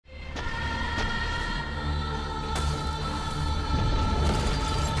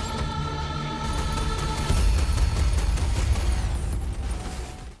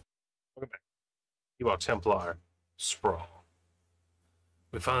You are Templar. SPRAWL.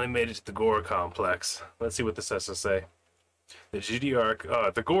 We finally made it to the Gore Complex. Let's see what this has to say.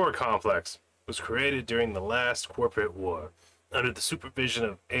 The Gore Complex was created during the last Corporate War, under the supervision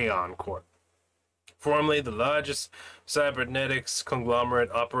of Aeon Corp, formerly the largest cybernetics conglomerate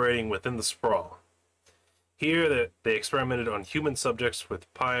operating within the SPRAWL. Here, they experimented on human subjects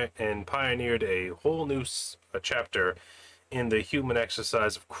and pioneered a whole new chapter in the human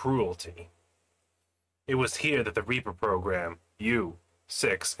exercise of cruelty. It was here that the Reaper program, you,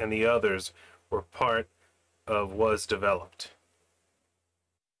 Six, and the others were part of was developed.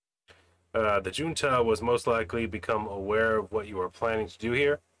 The Junta was most likely become aware of what you are planning to do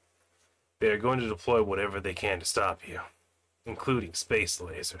here. They are going to deploy whatever they can to stop you, including space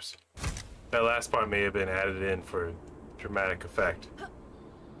lasers. That last part may have been added in for dramatic effect.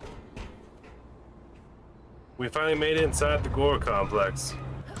 We finally made it inside the Gore Complex.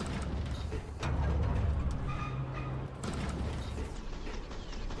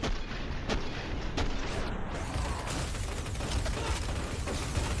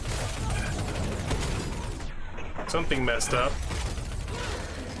 Something messed up.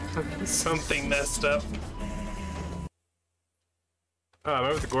 Something messed up. Oh,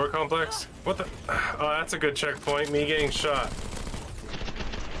 remember the Gore Complex? What the? Oh, that's a good checkpoint. Me getting shot.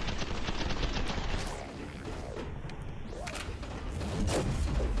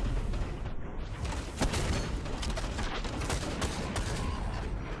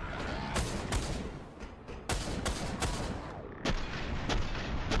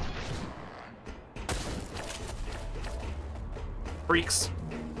 Freaks.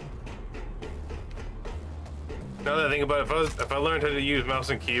 Now that I think about it, if I learned how to use mouse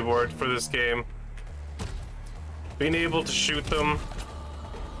and keyboard for this game, being able to shoot them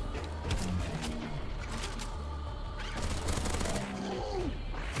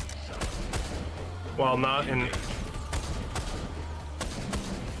while not in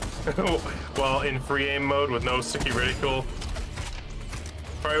while in free aim mode with no sticky reticle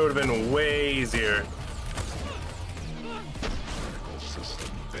probably would have been way easier.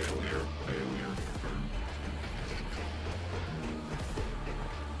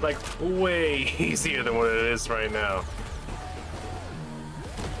 Like, way easier than what it is right now.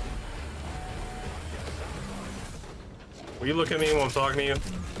 Will you look at me while I'm talking to you?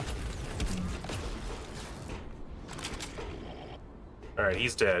 Alright,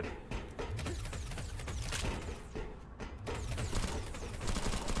 he's dead.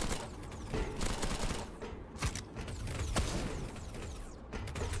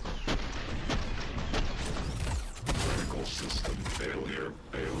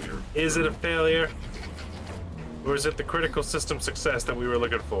 Is it a failure? Or is it the critical system success that we were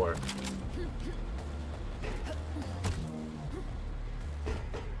looking for?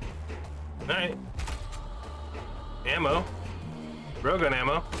 Alright. Ammo. Railgun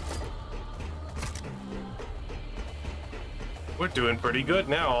ammo. We're doing pretty good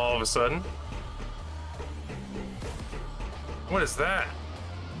now all of a sudden. What is that?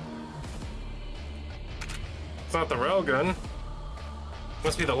 It's not the railgun.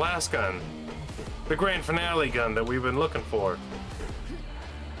 Must be the last gun. The grand finale gun that we've been looking for.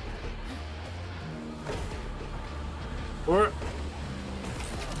 Or...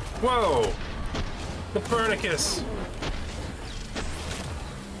 Whoa! Copernicus!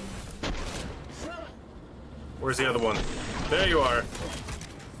 Where's the other one? There you are.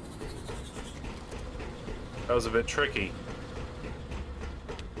 That was a bit tricky.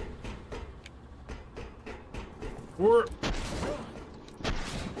 We're...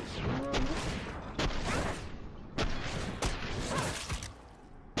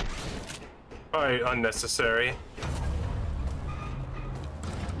 Probably unnecessary.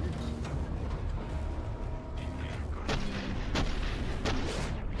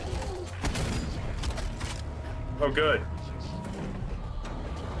 Oh, good.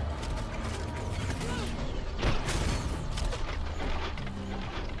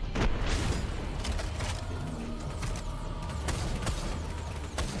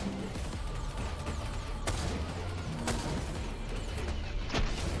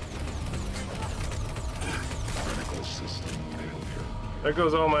 There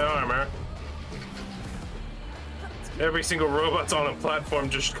goes all my armor. Every single robot's on a platform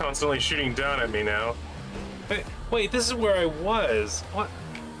just constantly shooting down at me now. Hey, wait, this is where I was. What?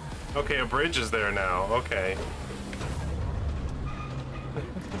 Okay, a bridge is there now. Okay.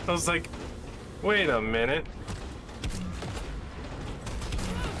 I was like, wait a minute.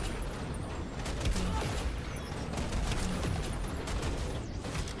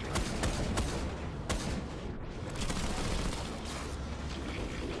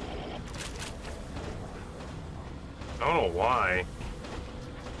 know why.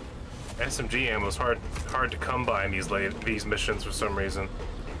 SMG ammo is hard to come by in these missions for some reason.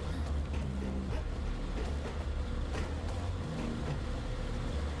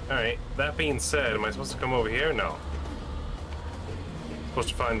 Alright, that being said, am I supposed to come over here? No. Supposed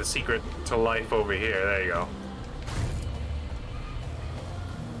to find the secret to life over here. There you go.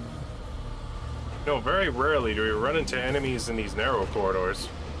 No, very rarely do we run into enemies in these narrow corridors.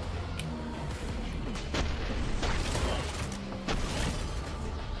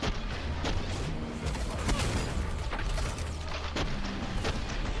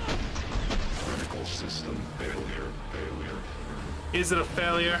 Critical system failure. Is it a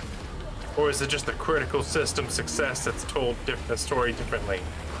failure? Or is it just a critical system success that's told the story differently?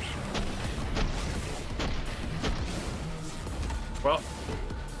 Well.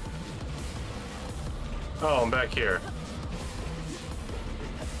 Oh, I'm back here.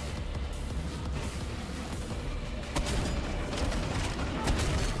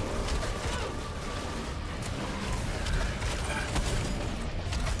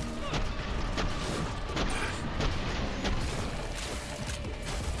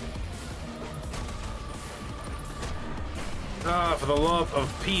 Ah, for the love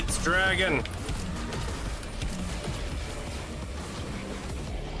of Pete's dragon!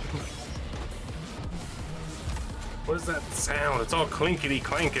 What is that sound? It's all clinkety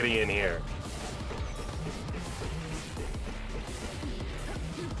clankety in here.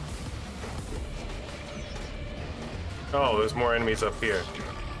 Oh, there's more enemies up here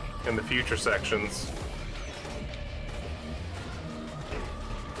in the future sections.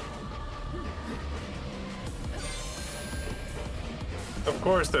 Of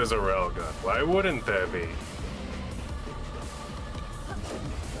course there's a railgun. Why wouldn't there be?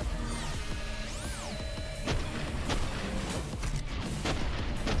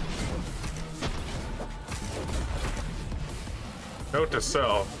 Note to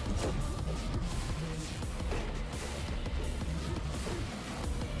self.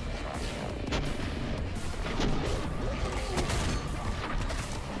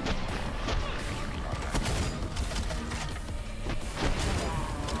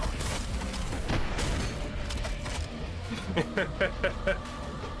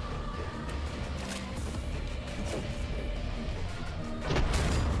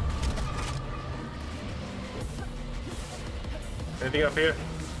 Anything up here?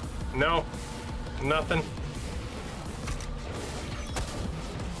 No? Nothing?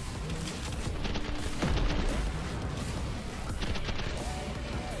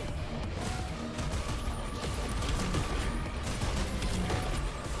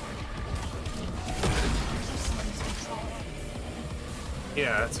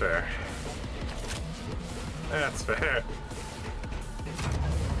 Yeah, that's fair. That's fair.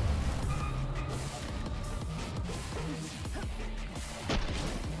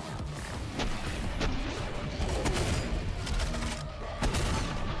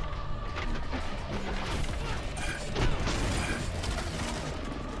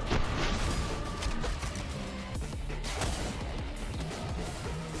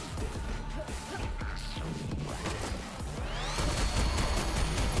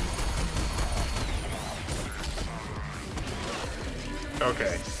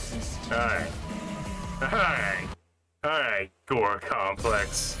 Okay. Alright. Alright. Alright, Gore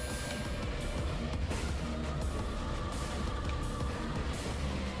Complex.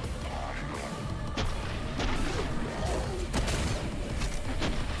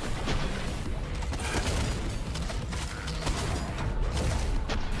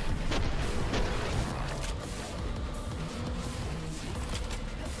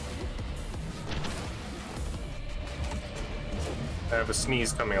 I have a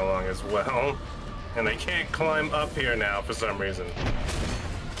sneeze coming along as well, and I can't climb up here now for some reason.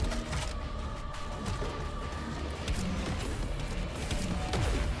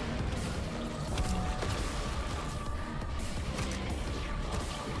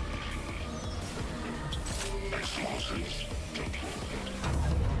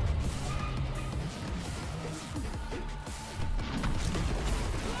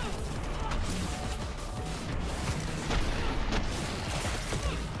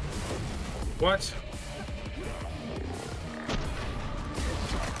 What?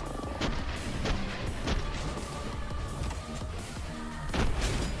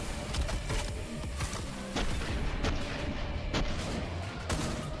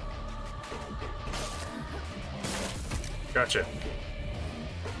 Gotcha.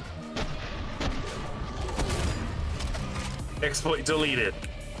 Exploit deleted.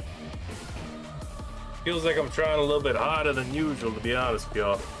 Feels like I'm trying a little bit harder than usual, to be honest with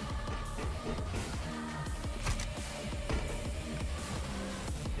y'all.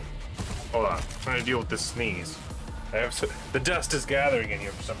 Hold on. I'm trying to deal with this sneeze. The dust is gathering in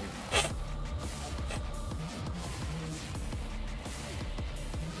here for some reason.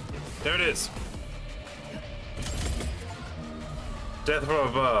 There it is. Death from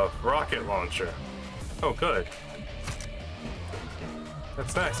above. Rocket launcher. Oh, good.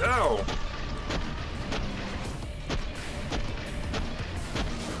 That's nice. Ow!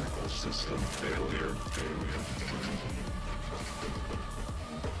 System failure.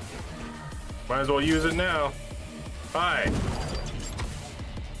 Might as well use it now. Hi.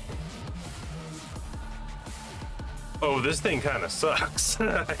 Oh, this thing kind of sucks.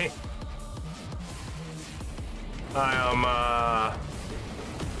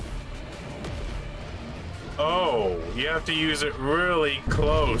 Oh, you have to use it really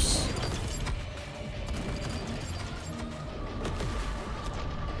close.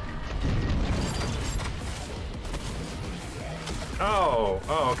 Oh,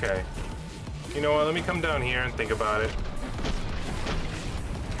 okay. You know what, let me come down here and think about it.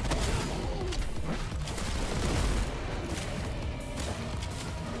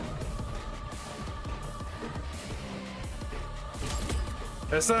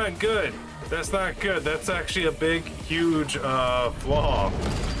 That's not good. That's not good. That's actually a big, huge flaw.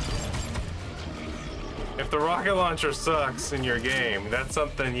 If the rocket launcher sucks in your game, that's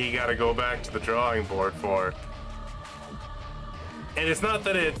something you gotta go back to the drawing board for. And it's not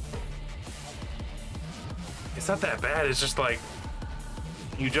that it's not that bad, it's just like,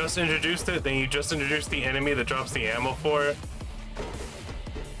 you just introduced it, then you just introduced the enemy that drops the ammo for it.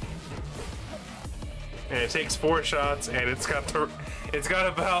 And it takes 4 shots, and it's got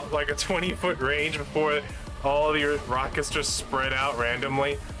about like a 20-foot range before all of your rockets just spread out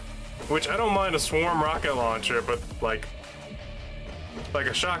randomly. Which I don't mind a swarm rocket launcher, but like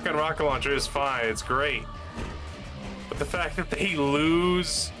a shotgun rocket launcher is fine, it's great. But the fact that they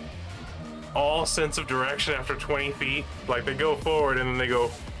lose all sense of direction after 20 feet, like they go forward and then they go,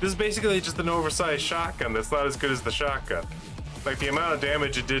 this is basically just an oversized shotgun that's not as good as the shotgun. Like the amount of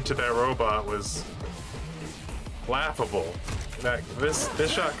damage it did to that robot was laughable. This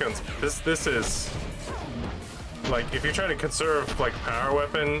shotgun's, this is, like, if you're trying to conserve like power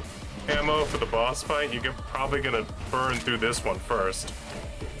weapon ammo for the boss fight, you're probably gonna burn through this one first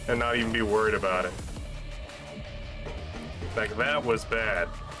and not even be worried about it. Like, that was bad.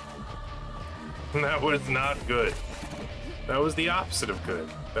 That was not good. That was the opposite of good.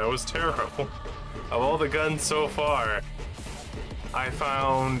 That was terrible. Of all the guns so far, I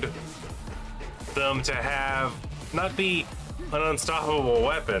found them to have not be an unstoppable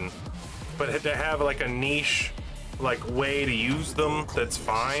weapon, but to have like a niche like way to use them that's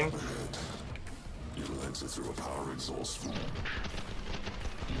fine. You'll exit through a power exhaust.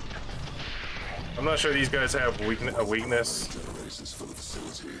 I'm not sure these guys have a weakness. Generators for the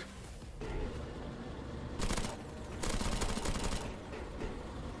facility.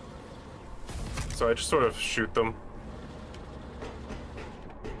 So I just sort of shoot them.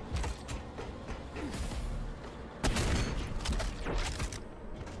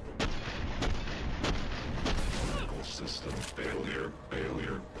 System failure.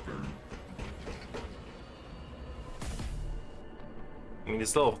 I mean,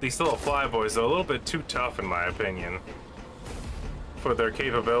 these little flyboys are a little bit too tough, in my opinion, for their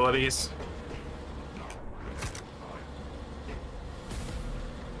capabilities.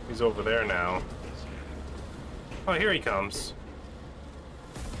 He's over there now. Oh, here he comes.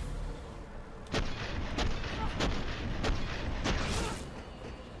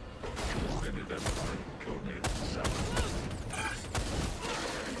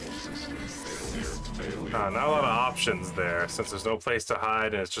 Not a lot of options there, since there's no place to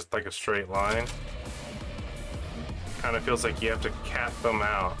hide and it's just like a straight line. Kind of feels like you have to cap them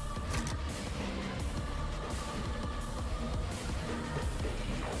out.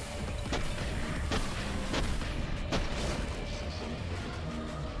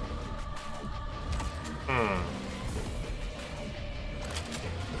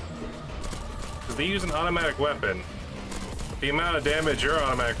 Because they use an automatic weapon. The amount of damage your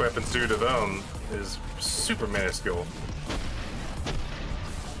automatic weapons do to them is super minuscule.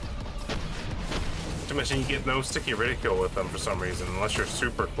 Not to mention you get no sticky ridicule with them for some reason, unless you're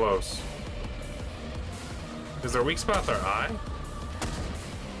super close. Is their weak spot their eye?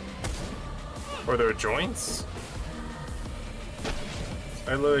 Or their joints?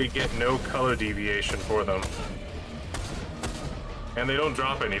 I literally get no color deviation for them. And they don't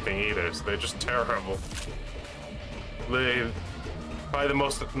drop anything either, so they're just terrible. They probably the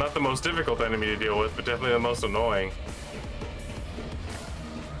most, not the most difficult enemy to deal with, but definitely the most annoying.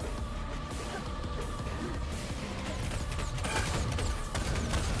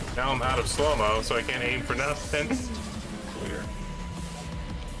 Now I'm out of slow-mo, so I can't aim for nothing. Clear.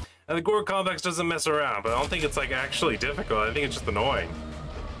 And the Gore Complex doesn't mess around, but I don't think it's like actually difficult. I think it's just annoying.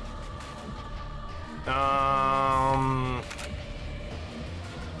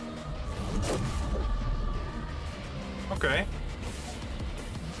 Okay.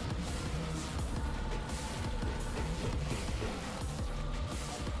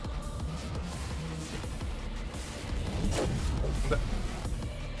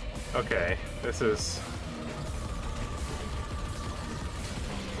 Okay, this is...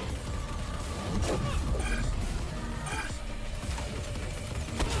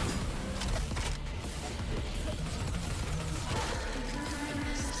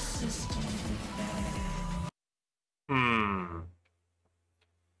 You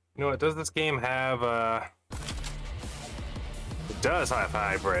know what, does this game have, It does have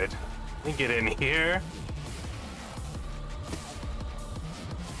hybrid. Let me get in here.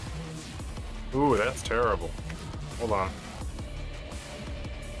 Ooh, that's terrible. Hold on.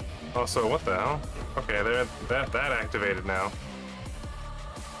 Also, what the hell? Okay, there, that activated now.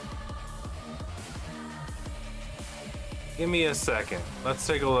 Give me a second. Let's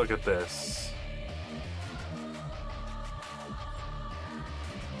take a look at this.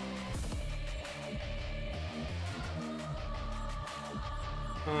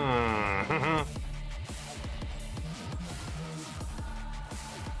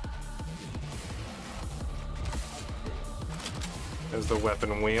 There's the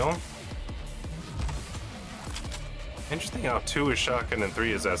weapon wheel. Interesting how 2 is shotgun and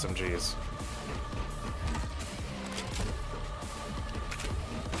 3 is SMGs.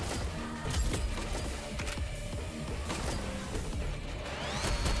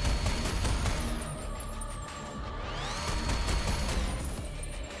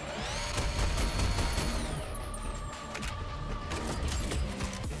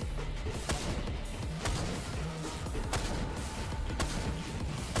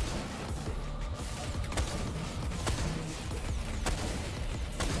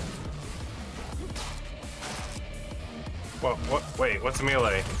 What? Wait, what's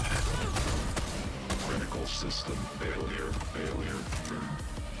melee? Critical system failure.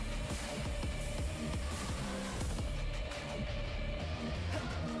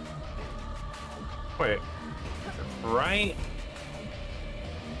 Wait. Right?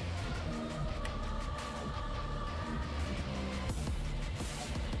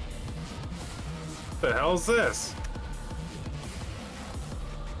 The hell's this?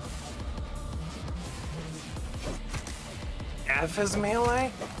 F is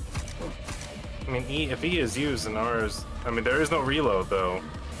melee? I mean, E, if E is used and R is... I mean, there is no reload, though.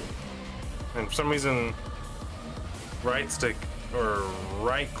 And for some reason, right stick or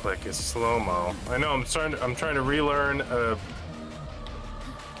right click is slow-mo. I know, I'm trying to relearn... Hold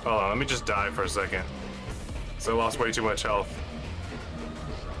on, let me just die for a second. So I lost way too much health.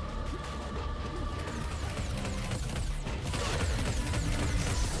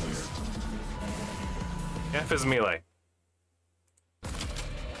 F is melee.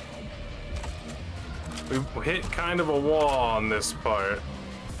 We hit kind of a wall on this part.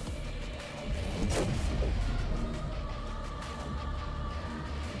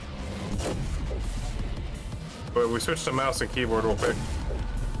 But we switched to mouse and keyboard real quick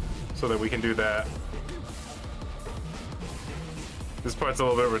so that we can do that. This part's a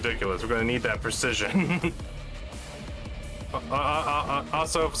little bit ridiculous. We're gonna need that precision.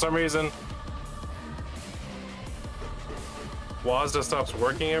 Also, for some reason, WASD stops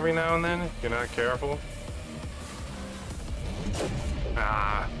working every now and then if you're not careful.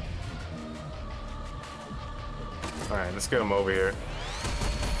 Ah. Alright, let's get him over here.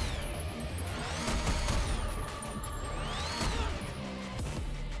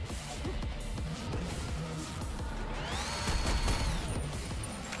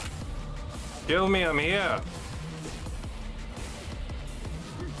 Kill me, I'm here.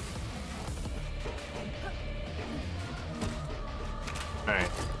 Alright.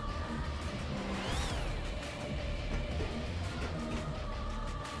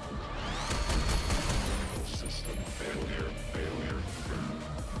 System failure.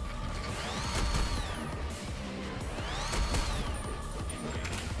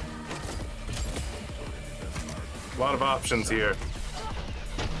 A lot of options here.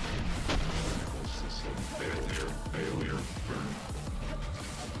 System failure.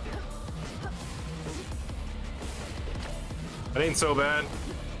 It ain't so bad.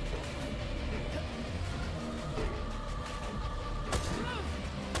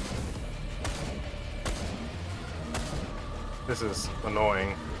 This is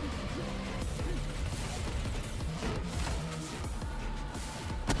annoying.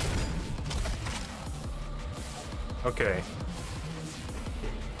 Okay.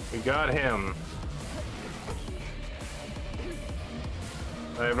 We got him.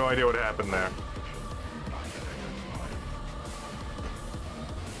 I have no idea what happened there.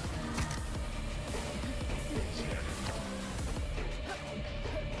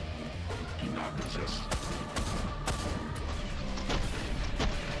 Do not resist.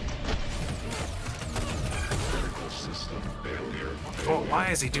 Critical system failure. Well, why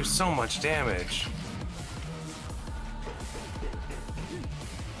does he do so much damage?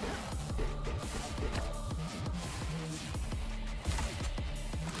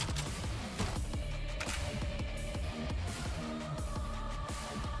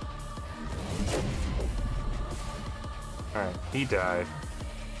 Alright, he died.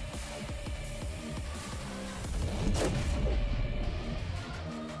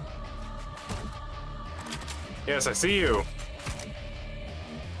 Yes, I see you.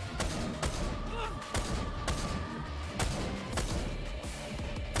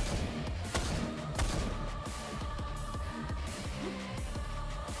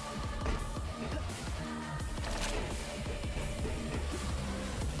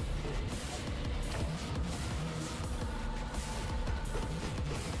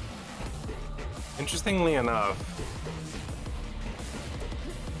 Interestingly enough,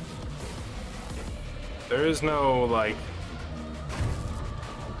 there is no, like...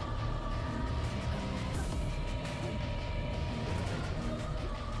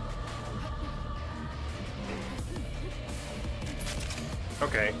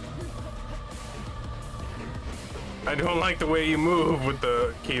 Okay. I don't like the way you move with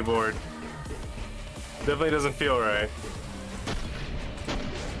the keyboard. Definitely doesn't feel right.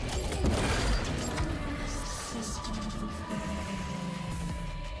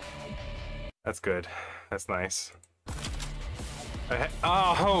 That's good. That's nice.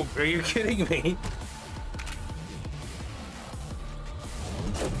 Oh, are you kidding me?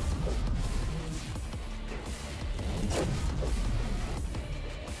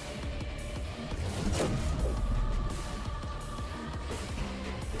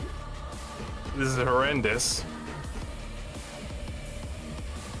 This is horrendous.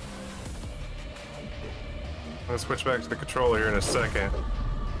 I'm gonna switch back to the controller here in a second.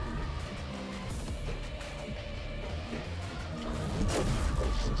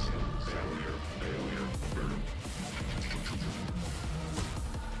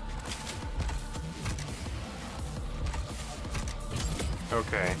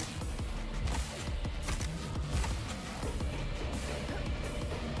 Okay.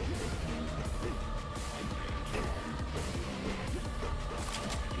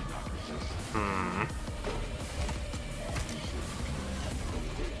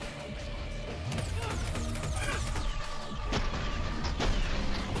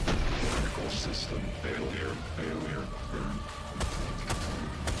 System failure.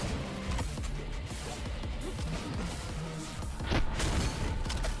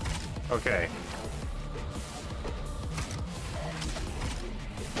 Okay.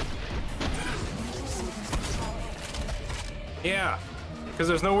 Yeah, because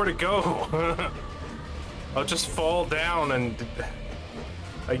there's nowhere to go. I'll just fall down, and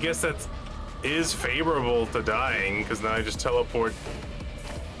I guess that is favorable to dying, because then I just teleport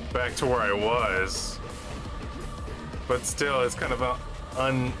back to where I was. But still, it's kind of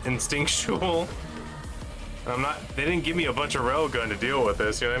uninstinctual. They didn't give me a bunch of railgun to deal with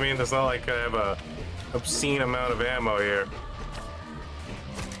this, you know what I mean? It's not like I have a obscene amount of ammo here.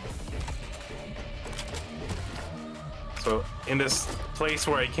 So, in this place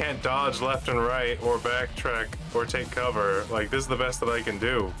where I can't dodge left and right, or backtrack, or take cover, like, this is the best that I can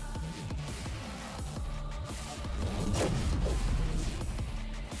do.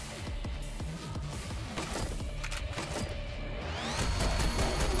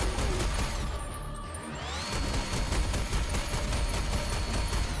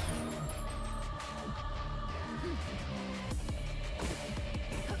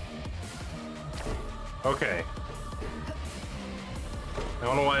 Okay. I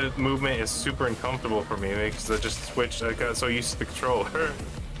don't know why the movement is super uncomfortable for me, because I just switched, I got so used to the controller.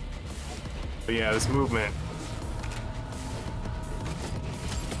 But yeah, this movement.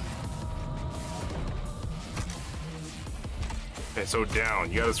 Okay, so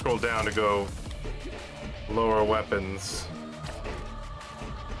down. You gotta scroll down to go lower weapons.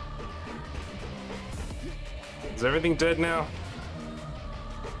 Is everything dead now?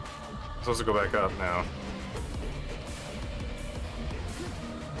 I'm supposed to go back up now.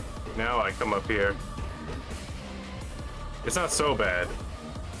 Now I come up here. It's not so bad.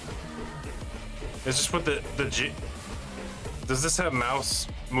 It's just with the G. Does this have mouse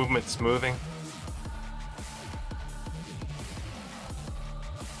movement smoothing?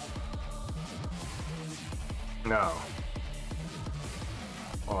 No.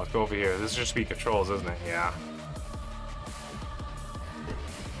 Oh, let's go over here. This is just be controls, isn't it? Yeah.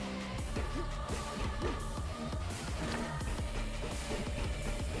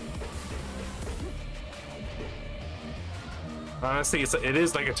 Honestly, it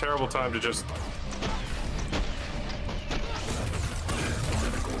is like a terrible time to just...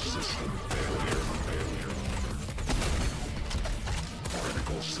 Critical system failure.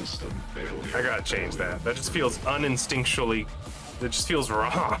 Critical system failure. I gotta change that. That just feels uninstinctually... It just feels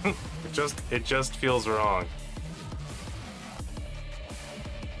wrong. It just feels wrong.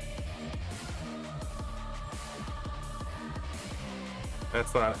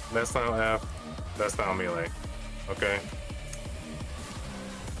 That's not F. That's not melee. Okay.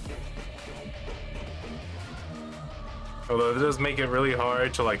 Although it does make it really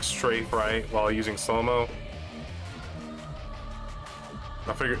hard to like strafe right while using slow-mo.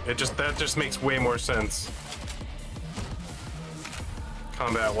 I figure that just makes way more sense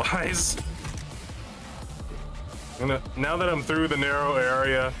combat-wise. Now that I'm through the narrow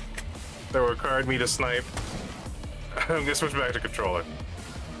area that required me to snipe, I'm gonna switch back to controller.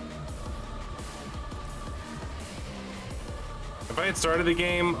 If I had started the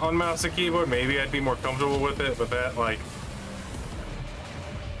game on mouse and keyboard, maybe I'd be more comfortable with it, but that, like...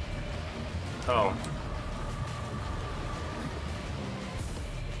 Oh.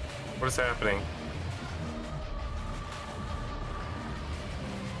 What is happening?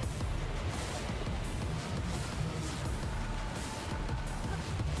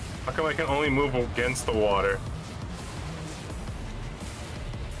 How come I can only move against the water?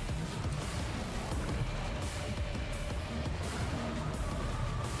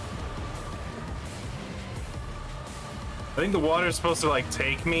 I think the water is supposed to like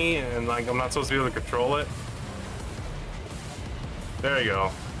take me and like I'm not supposed to be able to control it. There you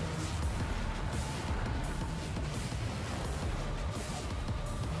go.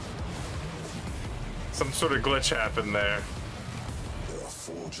 Some sort of glitch happened there. There are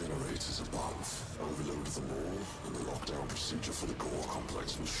 4 generators above. Overload them all, and the lockdown procedure for the core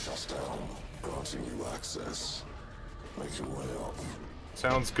complex was shut down, granting you access. Make your way up.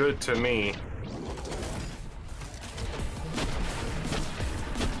 Sounds good to me.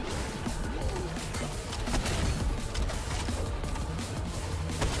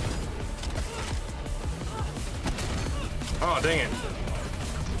 Oh, dang it.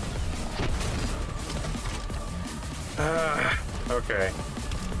 Okay.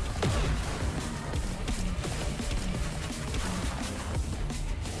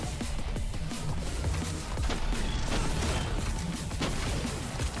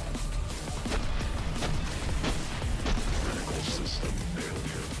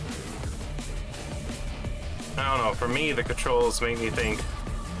 I don't know, for me, the controls make me think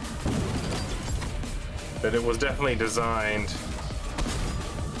that it was definitely designed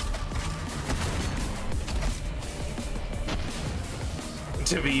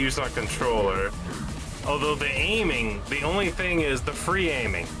to be used on controller. Although the aiming, the only thing is the free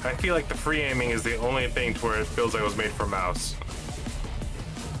aiming. I feel like the free aiming is the only thing to where it feels like it was made for mouse.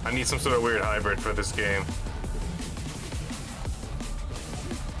 I need some sort of weird hybrid for this game.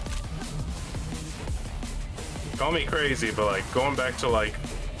 Call me crazy, but like going back to like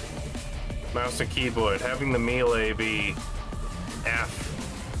mouse and keyboard, having the melee be F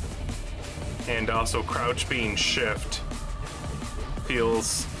and also crouch being shift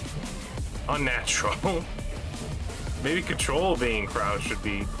feels unnatural. Maybe control being crouch should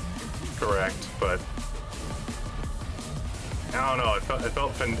be correct, but I don't know, it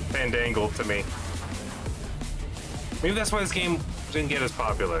felt fandangled to me. Maybe that's why this game didn't get as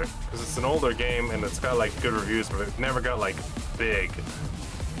popular, because it's an older game and it's got like good reviews, but it never got like big.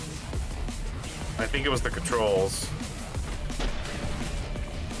 I think it was the controls.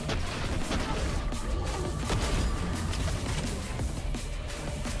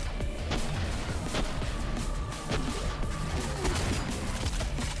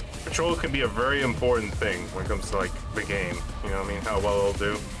 Control can be a very important thing when it comes to like the game. You know what I mean? How well it'll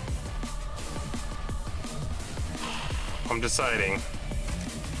do. I'm deciding.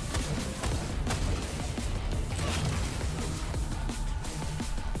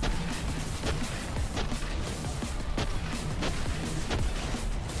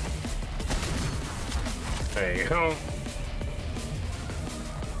 There you go.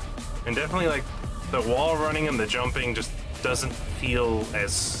 And definitely like the wall running and the jumping just doesn't feel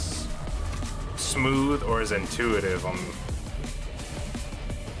as smooth or as intuitive on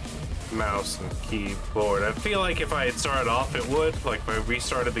mouse and keyboard. I feel like if I had started off it would. Like if I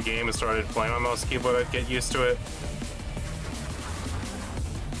restarted the game and started playing on mouse and keyboard, I'd get used to it.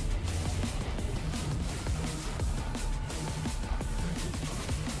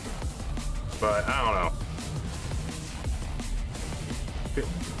 but I don't know.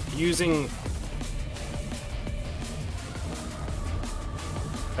 Using...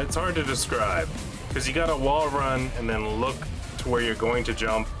 It's hard to describe, because you gotta wall run and then look to where you're going to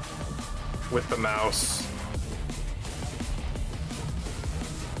jump with the mouse.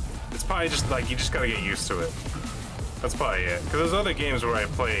 It's probably just like, you just gotta get used to it. That's probably it. Because there's other games where I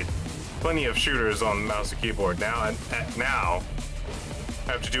played plenty of shooters on mouse and keyboard. Now,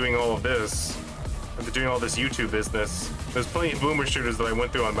 after doing all of this, after doing all this YouTube business, there's plenty of boomer shooters that I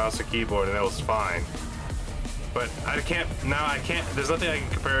went through on mouse and keyboard, and it was fine. But I can't, there's nothing I can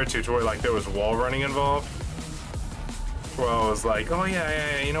compare it to where like there was wall running involved. Where I was like, oh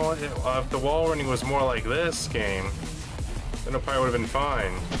yeah, you know what, if the wall running was more like this game, then it probably would have been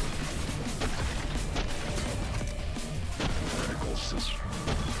fine.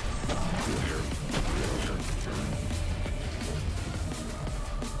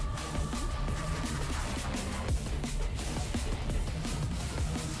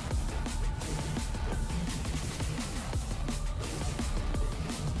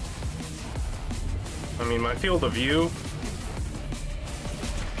 I mean, my field of view,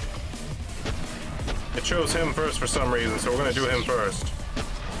 it shows him first for some reason, so we're gonna do him first.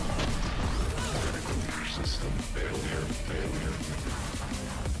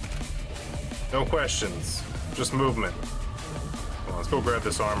 No questions, just movement. Well, let's go grab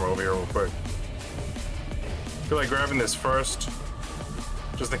this armor over here real quick. I feel like grabbing this first,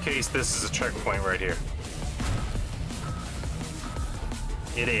 just in case this is a checkpoint right here.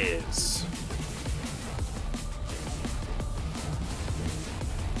 It is.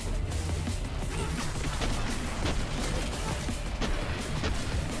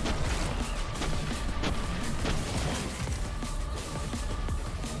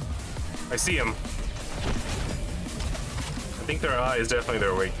 I see him. I think their eye is definitely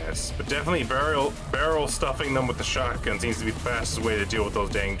their weakness, but definitely barrel stuffing them with the shotgun seems to be the fastest way to deal with those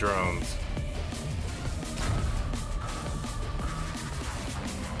dang drones.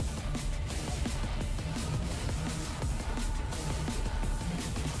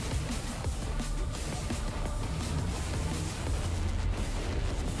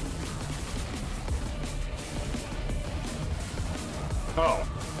 Oh.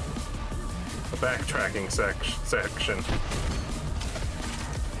 Backtracking section.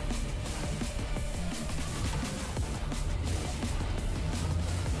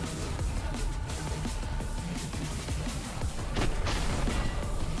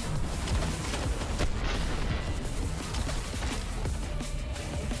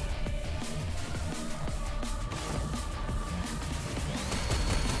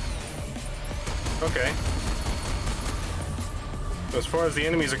 Okay. As far as the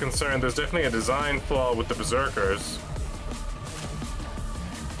enemies are concerned, there's definitely a design flaw with the berserkers.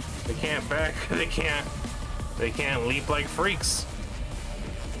 They can't leap like freaks.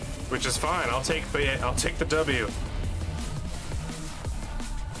 Which is fine. I'll take the W.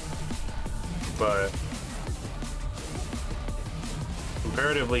 But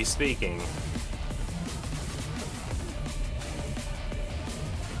comparatively speaking,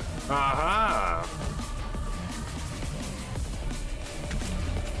 aha!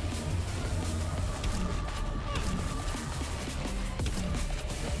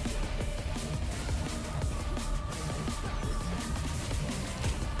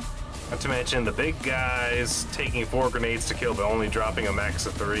 Not to mention the big guys taking 4 grenades to kill, but only dropping a max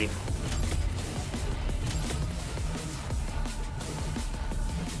of 3.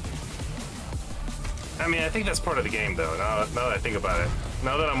 I mean, I think that's part of the game, though, now that I think about it.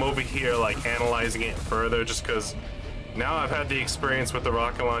 Now that I'm over here, like, analyzing it further, just because now I've had the experience with the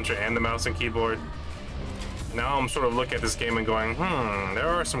rocket launcher and the mouse and keyboard. Now I'm sort of looking at this game and going, there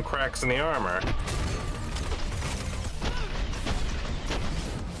are some cracks in the armor.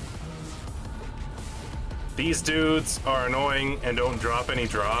 These dudes are annoying and don't drop any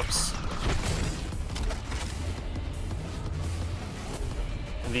drops.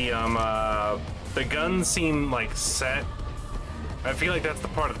 The guns seem like set. I feel like that's the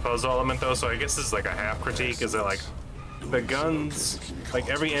part of the puzzle element though, so I guess this is like a half critique, is that like the guns, like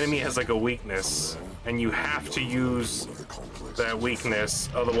every enemy has like a weakness and you have to use that weakness,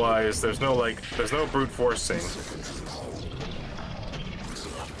 otherwise there's no brute forcing. This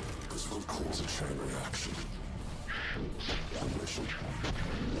will cause a chain reaction. Mission.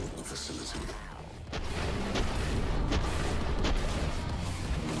 The facility.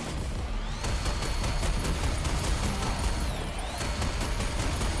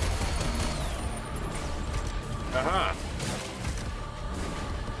 Aha!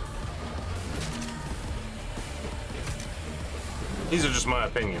 These are just my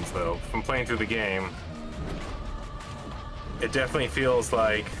opinions, though. From playing through the game, it definitely feels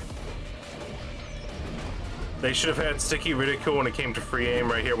like they should have had sticky ridicule when it came to free aim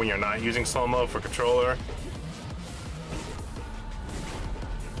right here when you're not using slow-mo for controller.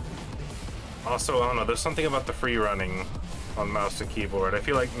 Also, I don't know, there's something about the free running on mouse and keyboard. I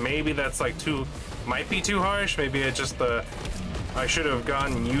feel like maybe that's like might be too harsh. Maybe it's just I should have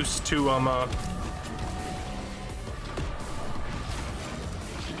gotten used to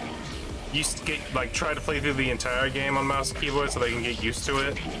try to play through the entire game on mouse and keyboard so they can get used to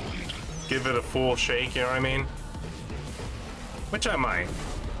it. Give it a full shake, you know what I mean? Which I might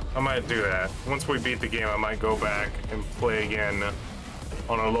do that. Once we beat the game, I might go back and play again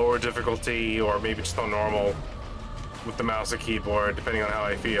on a lower difficulty or maybe just on normal with the mouse and keyboard, depending on how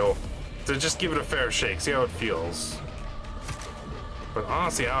I feel. To just give it a fair shake, see how it feels. But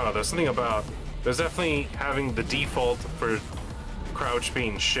honestly, I don't know, there's definitely having the default for crouch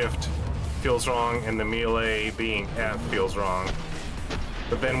being shift feels wrong and the melee being F feels wrong.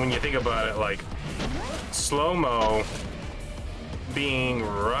 But then when you think about it, like slow-mo being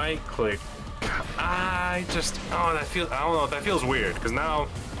right click, I don't know, that feels weird because now,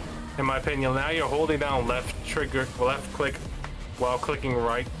 in my opinion, now you're holding down left click while clicking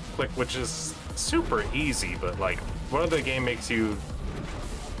right click, which is super easy, but like what other game makes you,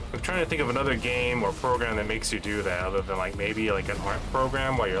 I'm trying to think of another game or program that makes you do that other than like maybe like an art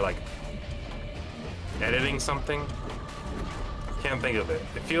program where you're like editing something. Can't think of it.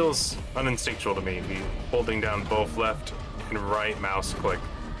 It feels uninstinctual to me, be holding down both left and right mouse click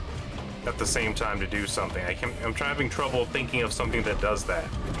at the same time to do something. I'm having trouble thinking of something that does that.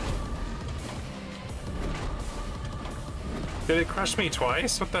 Did it crush me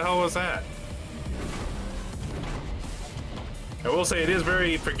twice? What the hell was that? I will say it is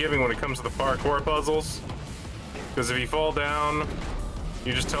very forgiving when it comes to the parkour puzzles, because if you fall down,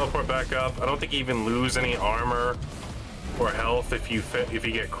 you just teleport back up. I don't think you even lose any armor or health if you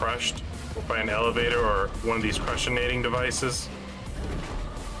get crushed by an elevator or one of these crushinating devices.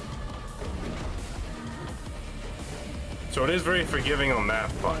 So it is very forgiving on that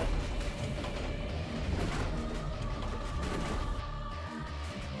part.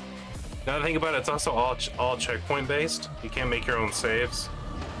 Now that I think about it, it's also all checkpoint based. You can't make your own saves.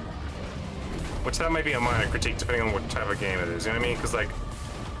 Which that might be a minor critique depending on what type of game it is, you know what I mean? Because like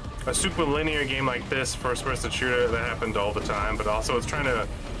a super linear game like this, first person shooter, that happened all the time, but also it's trying to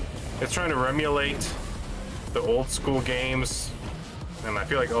emulate the old school games, and I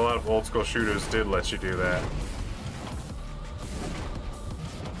feel like a lot of old school shooters did let you do that.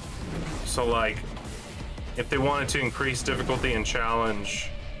 So like, if they wanted to increase difficulty and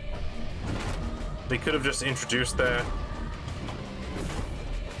challenge, they could have just introduced that.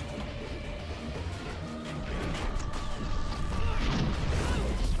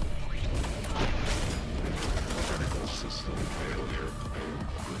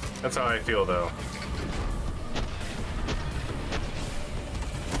 That's how I feel, though.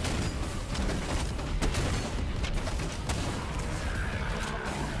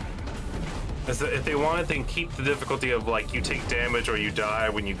 If they wanted to keep the difficulty of, like, you take damage or you die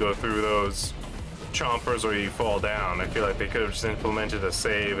when you go through those chompers or you fall down, I feel like they could have just implemented a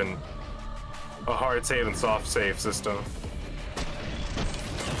save and a hard save and soft save system.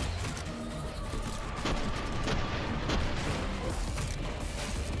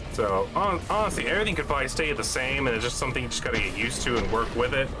 So, honestly, everything could probably stay the same, and it's just something you just gotta get used to and work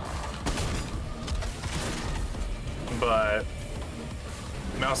with it. But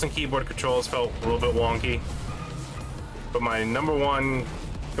mouse and keyboard controls felt a little bit wonky. But my number one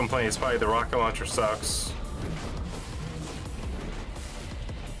complaint is probably the rocket launcher sucks.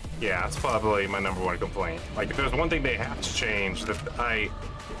 Yeah, that's probably my number one complaint. Like, if there's one thing they have to change that I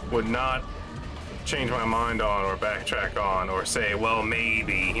would not change my mind on or backtrack on or say, well,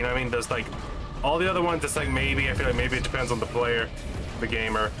 maybe, you know what I mean? There's like all the other ones, it's like maybe, I feel like maybe it depends on the player, the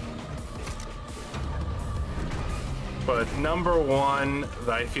gamer. But number one that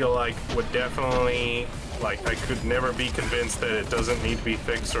I feel like would definitely, like, I could never be convinced that it doesn't need to be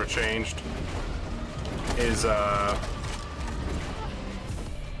fixed or changed is the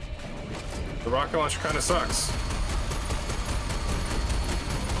rocket launcher kind of sucks.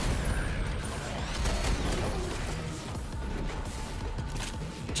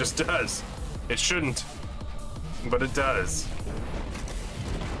 It just does. It shouldn't, but it does.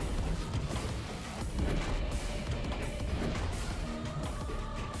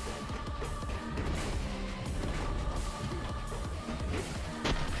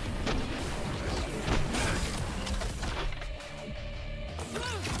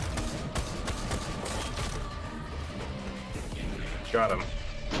 Got him.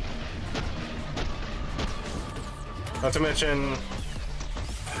 Not to mention...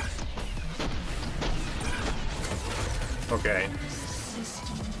 Okay.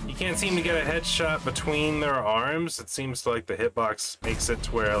 You can't seem to get a headshot between their arms. It seems like the hitbox makes it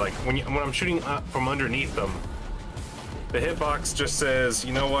to where, like, when I'm shooting up from underneath them, the hitbox just says,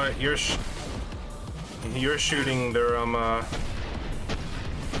 you know what, you're shooting their,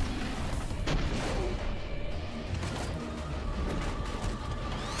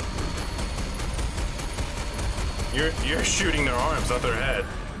 You're shooting their arms, not their head.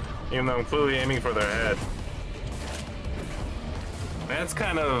 Even though I'm clearly aiming for their head. That's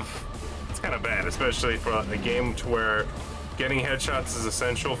kind of bad, especially for a game to where getting headshots is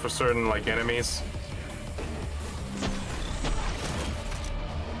essential for certain, like, enemies.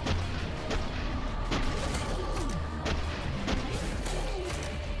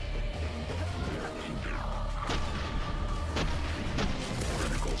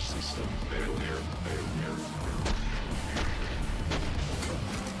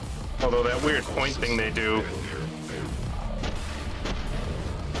 Although that weird point thing they do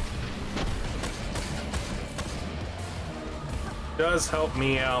does help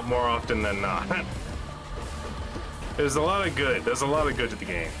me out more often than not. There's a lot of good. There's a lot of good to the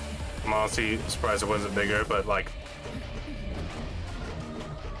game. I'm honestly surprised it wasn't bigger, but like,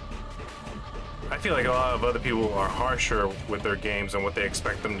 I feel like a lot of other people are harsher with their games and what they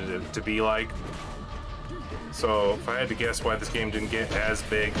expect them to be like. So if I had to guess why this game didn't get as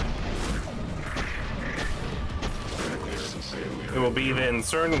big, it will be that in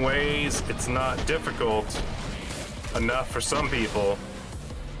certain ways it's not difficult enough for some people,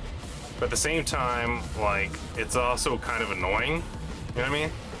 but at the same time, like, it's also kind of annoying. You know what I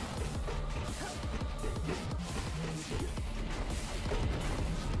mean?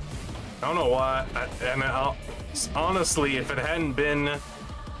 I don't know why. Honestly, if it hadn't been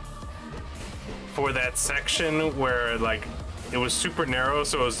for that section where, like, it was super narrow,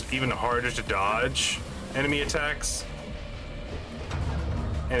 so it was even harder to dodge enemy attacks,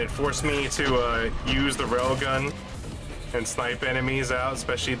 and it forced me to use the railgun and snipe enemies out,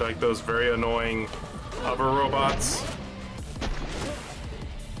 especially like those very annoying hover robots.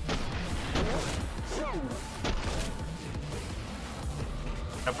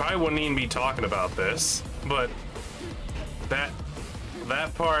 I probably wouldn't even be talking about this, but that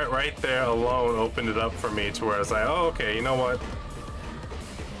part right there alone opened it up for me to where I was like, oh, okay, you know what?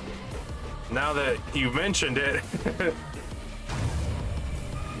 Now that you've mentioned it,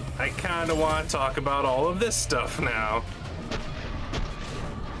 I kind of want to talk about all of this stuff now.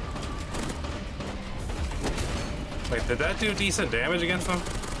 Wait, did that do decent damage against them?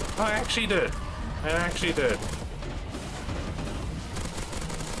 Oh, I actually did. I actually did.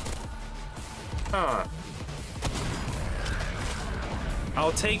 Huh.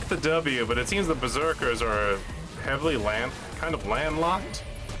 I'll take the W, but it seems the Berserkers are heavily kind of landlocked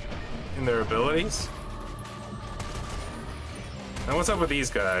in their abilities. Now what's up with these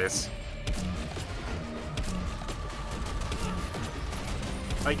guys?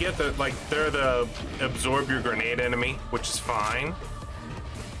 I get that, like, they're the absorb your grenade enemy, which is fine,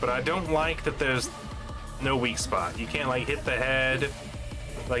 but I don't like that there's no weak spot. You can't, like, hit the head.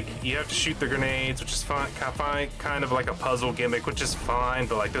 Like, you have to shoot the grenades, which is fine, kind of like a puzzle gimmick, which is fine,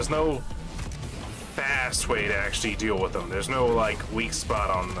 but, like, there's no fast way to actually deal with them. There's no, like, weak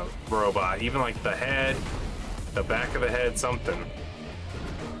spot on the robot. Even, like, the head, the back of the head, something.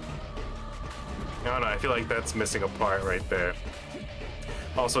 I don't know, I feel like that's missing a part right there.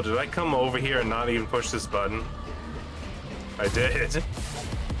 Also, did I come over here and not even push this button? I did.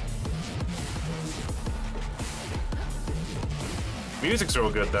 Music's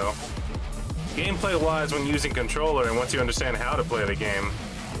real good, though. Gameplay lies when using controller and once you understand how to play the game.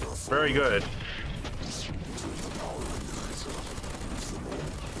 Very good.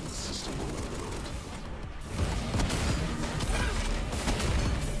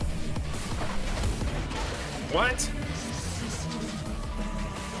 What?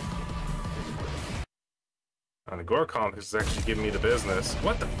 The Gore Complex is actually giving me the business.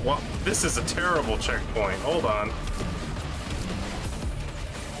 What the? What? This is a terrible checkpoint. Hold on.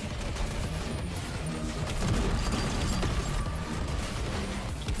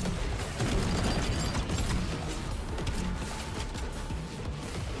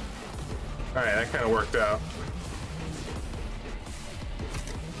 Alright, that kind of worked out.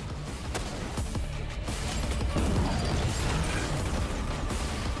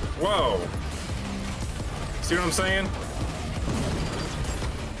 Whoa! See what I'm saying?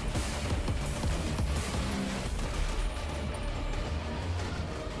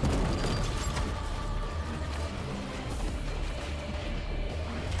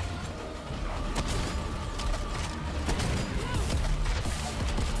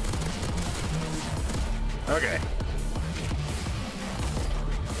 Okay.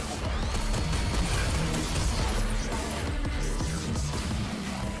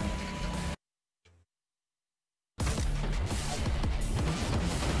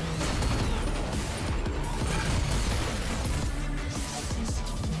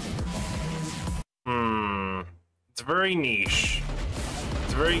 It's very niche.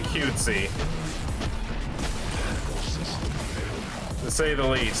 It's very cutesy, to say the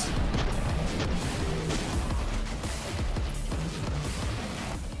least.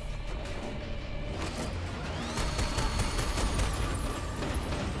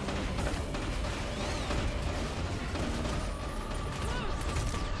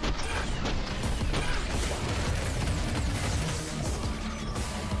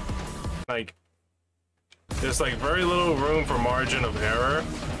 Like, there's like very little room for margin of error.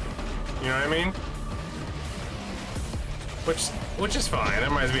 You know what I mean? Which is fine. That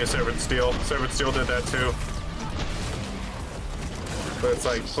reminds me of Servant Steel. Servant Steel did that too. But it's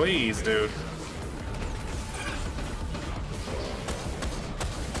like, please, dude.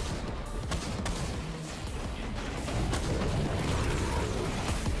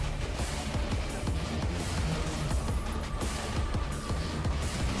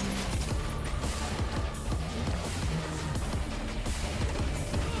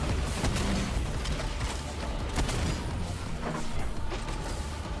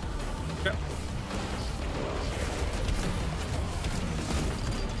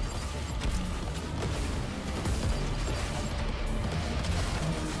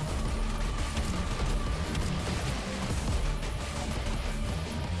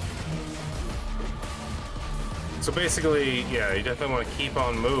 So basically, yeah, you definitely want to keep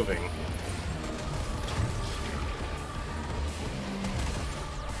on moving.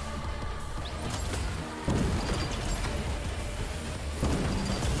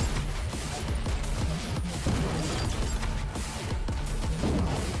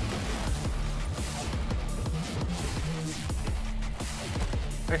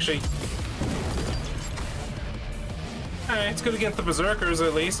 Actually, it's good against the Berserkers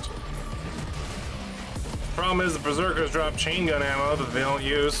at least. Problem is the Berserkers drop chain gun ammo that they don't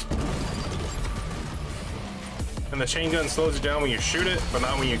use. And the chain gun slows you down when you shoot it, but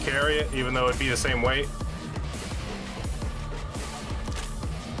not when you carry it, even though it'd be the same weight.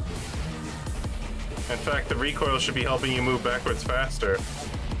 In fact, the recoil should be helping you move backwards faster.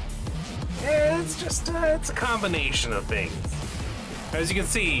 It's just, it's a combination of things. As you can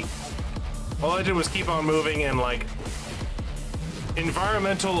see, all I did was keep on moving, and like,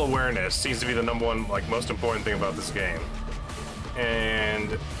 environmental awareness seems to be the number one, like, most important thing about this game.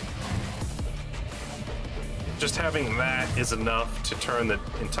 And just having that is enough to turn the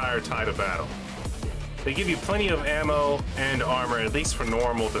entire tide of battle. They give you plenty of ammo and armor, at least for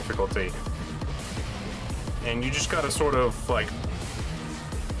normal difficulty. And you just gotta sort of, like,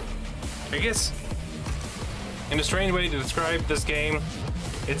 I guess, in a strange way to describe this game,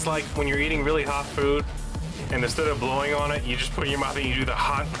 it's like when you're eating really hot food, and instead of blowing on it, you just put it in your mouth and you do the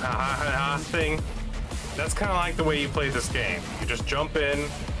hot thing. That's kind of like the way you play this game. You just jump in,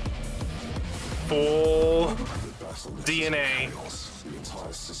 full DNA. The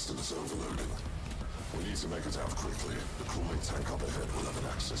entire system is overloading. We need to make it out quickly. The cooling tank up ahead will have an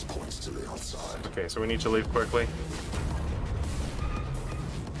access point to the outside. Okay, so we need to leave quickly.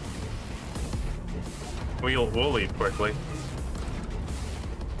 We'll leave quickly.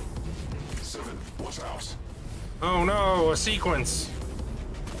 7, watch out. Oh no, a sequence.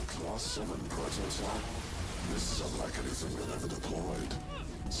 Class 7 prototype. This is unlike anything we've ever deployed.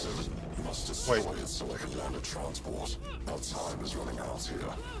 7, you must destroy it so I can land a transport. Our time is running out here.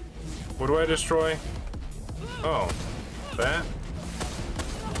 What do I destroy? Oh, that?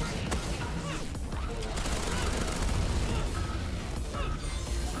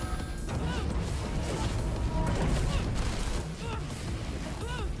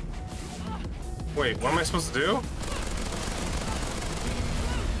 Wait, what am I supposed to do?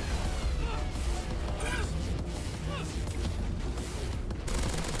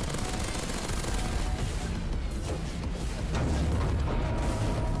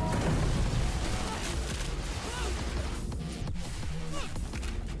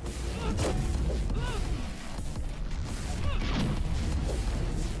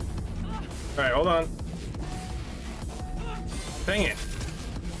 Alright, hold on. Dang it.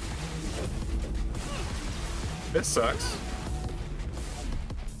 This sucks.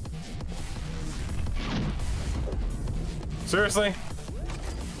 Seriously?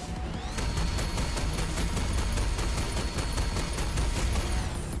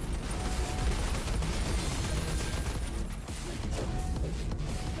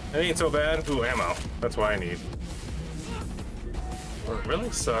 It ain't so bad. Ooh, ammo. That's what I need. What really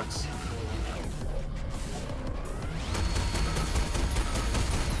sucks.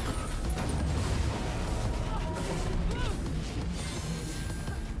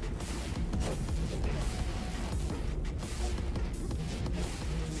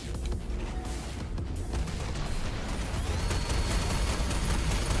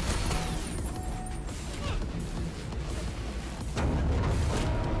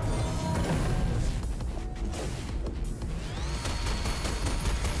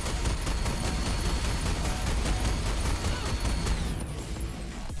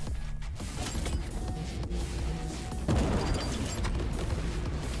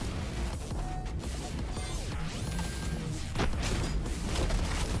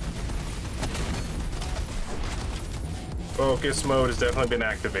 Focus mode has definitely been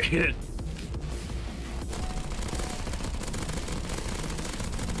activated.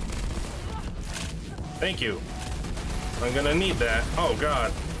 Thank you. I'm gonna need that. Oh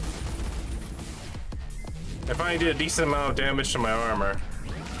god. I finally did a decent amount of damage to my armor.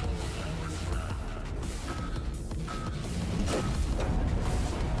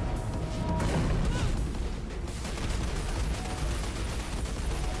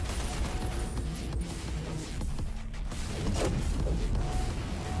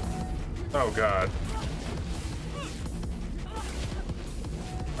 Oh god.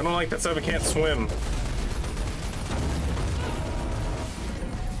 I don't like that Seven can't swim.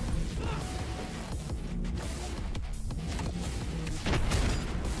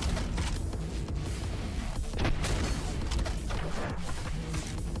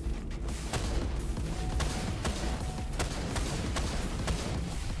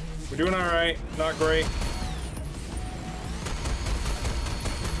 We're doing alright, not great.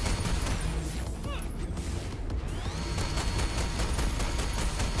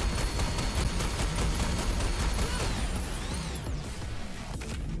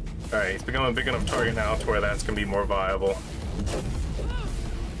 Alright, he's becoming a big enough target now to where that's gonna be more viable.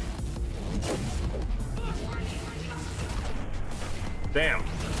 Damn.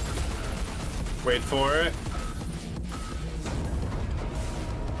 Wait for it.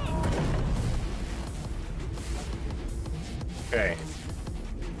 Okay.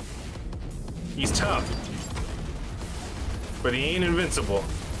 He's tough. But he ain't invincible.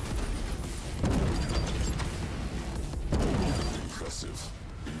 Impressive.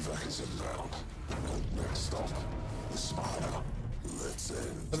 Evac is inbound. Next stop, the Spire. Let's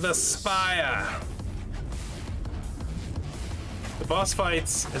end The Spire. The boss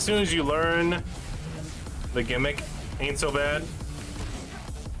fights, as soon as you learn the gimmick, ain't so bad.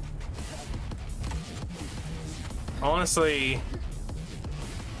 Honestly,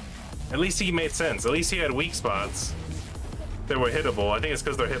 at least he made sense. At least he had weak spots that were hittable. I think it's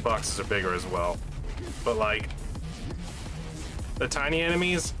because their hitboxes are bigger as well. But like, the tiny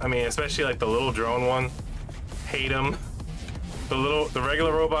enemies, I mean, especially like the little drone one, hate them. The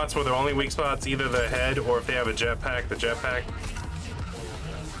regular robots where their only weak spots, either the head or if they have a jetpack, the jetpack.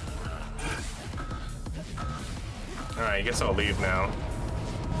 All right, I guess I'll leave now.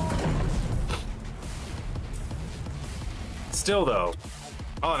 Still though,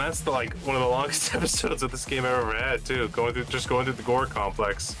 oh, and that's like one of the longest episodes of this game I've ever had too. Going through the gore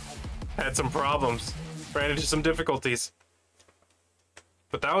complex, had some problems, ran into some difficulties.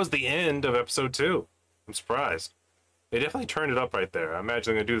 But that was the end of episode 2. I'm surprised. They definitely turned it up right there. I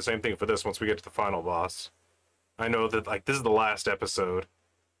imagine they're gonna do the same thing for this once we get to the final boss. I know that like this is the last episode,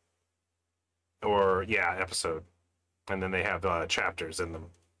 or yeah, episode, and then they have chapters in them.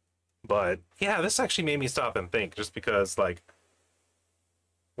 But yeah, this actually made me stop and think, just because like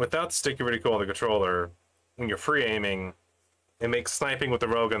without the sticky reticle on the controller, when you're free aiming, it makes sniping with the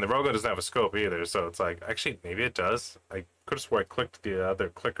Rogan. The Rogan doesn't have a scope either, so it's like, actually, maybe it does. I could have swore I clicked the other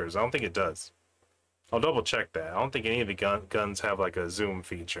clickers. I don't think it does. I'll double check that. I don't think any of the guns have like a zoom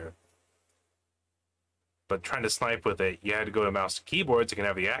feature. But trying to snipe with it, you had to go to mouse and keyboard so you can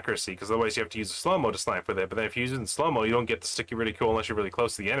have the accuracy, because otherwise you have to use the slow-mo to snipe with it. But then if you use it in slow-mo, you don't get the sticky reticle unless you're really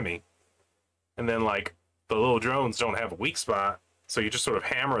close to the enemy. And then like, the little drones don't have a weak spot, so you just sort of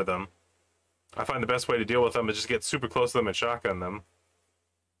hammer them. I find the best way to deal with them is just get super close to them and shotgun them.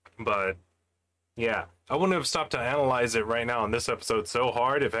 But yeah, I wouldn't have stopped to analyze it right now in this episode so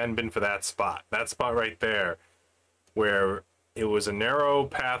hard if it hadn't been for that spot. That spot right there, where it was a narrow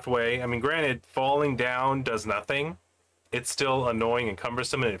pathway. I mean, granted, falling down does nothing. It's still annoying and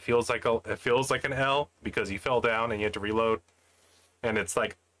cumbersome, and it feels like an L because you fell down and you had to reload. And it's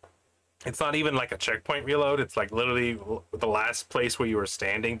like, it's not even like a checkpoint reload. It's like literally the last place where you were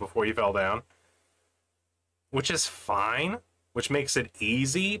standing before you fell down, which is fine. which makes it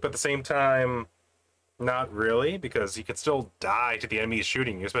easy, but at the same time, not really, because you can still die to the enemies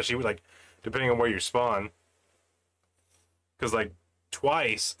shooting you, especially like depending on where you spawn. Because like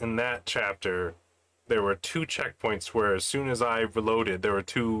twice in that chapter, there were 2 checkpoints where as soon as I reloaded, there were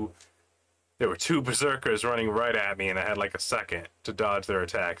two berserkers running right at me, and I had like a second to dodge their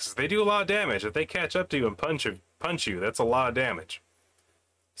attacks. They do a lot of damage. If they catch up to you and punch you, that's a lot of damage.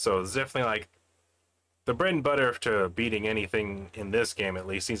 So it's definitely like the bread and butter to beating anything in this game, at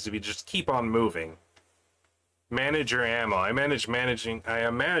least, seems to be just keep on moving. Manage your ammo. I imagine managing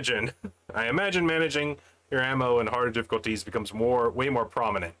your ammo in harder difficulties becomes way more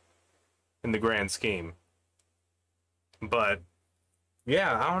prominent in the grand scheme. But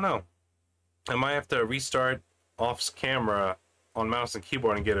yeah, I don't know. I might have to restart off camera on mouse and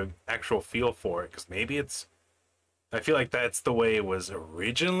keyboard and get an actual feel for it, because maybe I feel like that's the way it was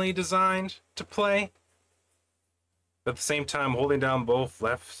originally designed to play. But at the same time, holding down both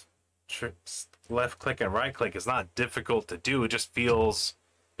left click and right click is not difficult to do. It just feels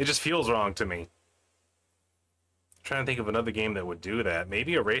wrong to me. I'm trying to think of another game that would do that.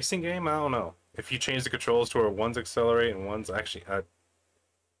 Maybe a racing game? I don't know. If you change the controls to where one's accelerate and one's actually...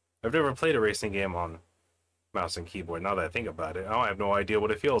 I've never played a racing game on mouse and keyboard, now that I think about it. I have no idea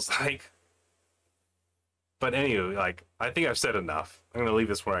what it feels like. But anyway, like, I think I've said enough. I'm going to leave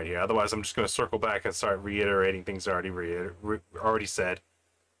this one right here. Otherwise, I'm just going to circle back and start reiterating things I already said.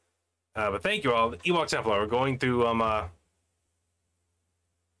 But thank you all. Ewok Templar, we're going through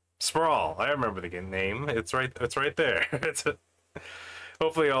SPRAWL. I remember the name. It's right there.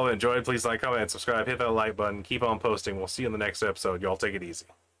 Hopefully you all enjoyed. Please like, comment, and subscribe. Hit that like button. Keep on posting. We'll see you in the next episode. Y'all take it easy.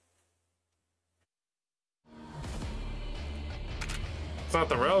 It's not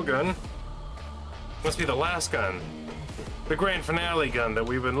the railgun. Must be the last gun. The grand finale gun that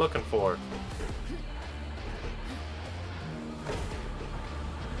we've been looking for.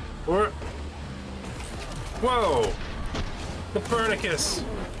 Whoa! Copernicus!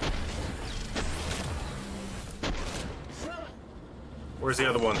 Where's the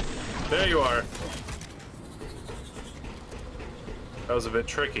other one? There you are! That was a bit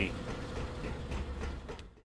tricky.